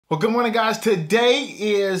Well, good morning, guys. Today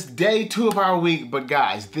is day 2 of our week, but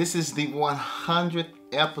guys, this is the 100th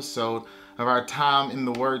episode of our time in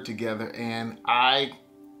the Word together, and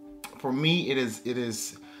for me,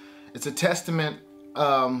 it's a testament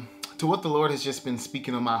to what the Lord has just been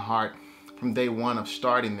speaking on my heart from day 1 of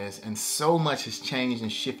starting this, and so much has changed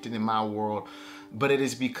and shifted in my world. But it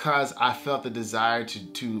is because I felt the desire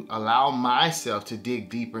to allow myself to dig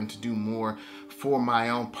deeper and to do more for my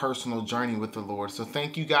own personal journey with the Lord. So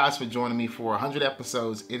thank you guys for joining me for 100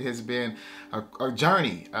 episodes. It has been a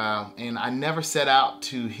journey, and I never set out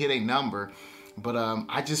to hit a number, but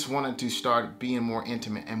I just wanted to start being more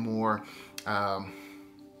intimate and more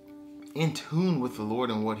in tune with the Lord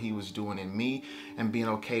and what He was doing in me, and being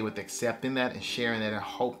okay with accepting that and sharing that and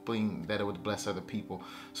hoping that it would bless other people.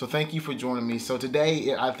 So thank you for joining me. So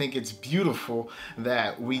today, I think it's beautiful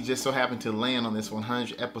that we just so happen to land on this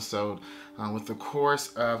 100th episode with the chorus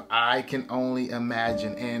of I Can Only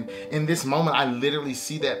Imagine. And in this moment, I literally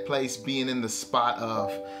see that place being in the spot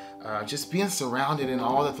of just being surrounded in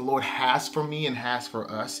all that the Lord has for me and has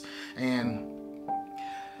for us. And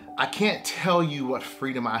I can't tell you what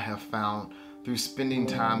freedom I have found through spending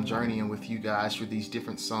time journeying with you guys through these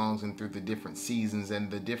different songs and through the different seasons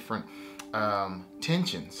and the different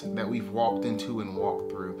tensions that we've walked into and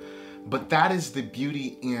walked through. But that is the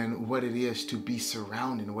beauty in what it is to be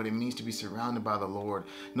surrounded, what it means to be surrounded by the Lord.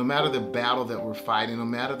 No matter the battle that we're fighting, no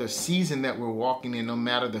matter the season that we're walking in, no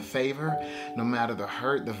matter the favor, no matter the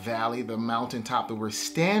hurt, the valley, the mountaintop that we're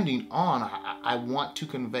standing on, I want to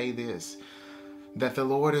convey this, that the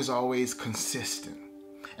Lord is always consistent.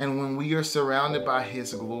 And when we are surrounded by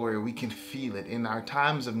His glory, we can feel it. In our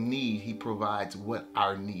times of need, He provides what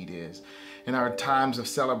our need is. In our times of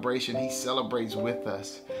celebration, He celebrates with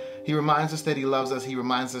us. He reminds us that He loves us. He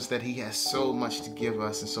reminds us that He has so much to give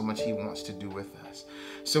us and so much He wants to do with us.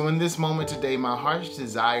 So in this moment today, my heart's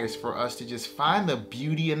desire is for us to just find the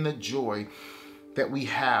beauty and the joy that we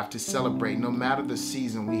have to celebrate. No matter the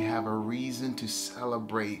season, we have a reason to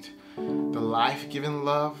celebrate the life-giving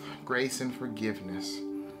love, grace, and forgiveness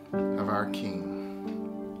of our King.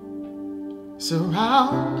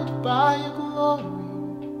 Surrounded by your glory,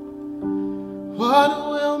 what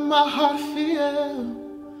will my heart feel?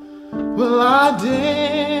 Will I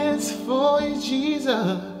dance for you,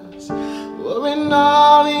 Jesus? Or in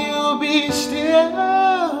all you be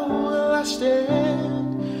still? Will I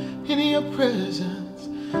stand in your presence?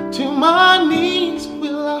 To my knees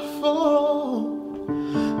will I fall?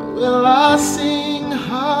 Will I sing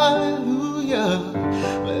hallelujah?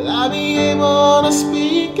 Will I be able to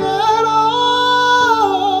speak at all?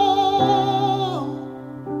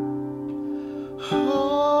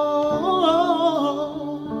 Oh,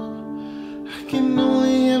 I can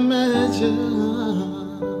only imagine.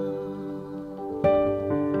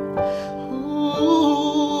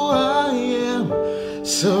 Ooh, I am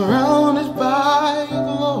surrounded by your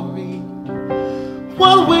glory.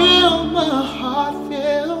 What will my heart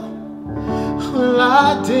feel? Will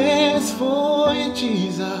I dance for you,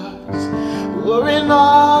 Jesus? Or in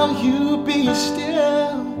all you be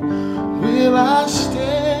still? Will I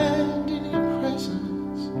stand in your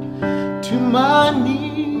presence? To my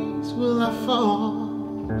knees will I fall?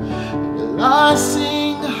 Will I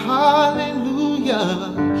sing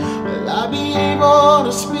hallelujah? Will I be able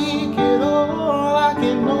to speak at all? I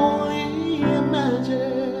can only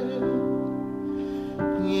imagine.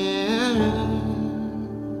 Yeah,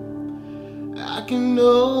 I can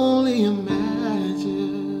only imagine.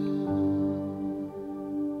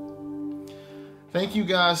 Thank you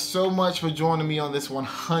guys so much for joining me on this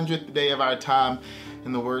 100th day of our time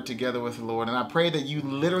in the Word together with the Lord. And I pray that you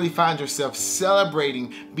literally find yourself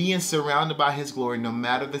celebrating being surrounded by His glory no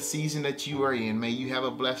matter the season that you are in. May you have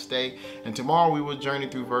a blessed day. And tomorrow we will journey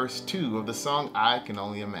through verse 2 of the song I Can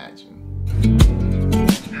Only Imagine.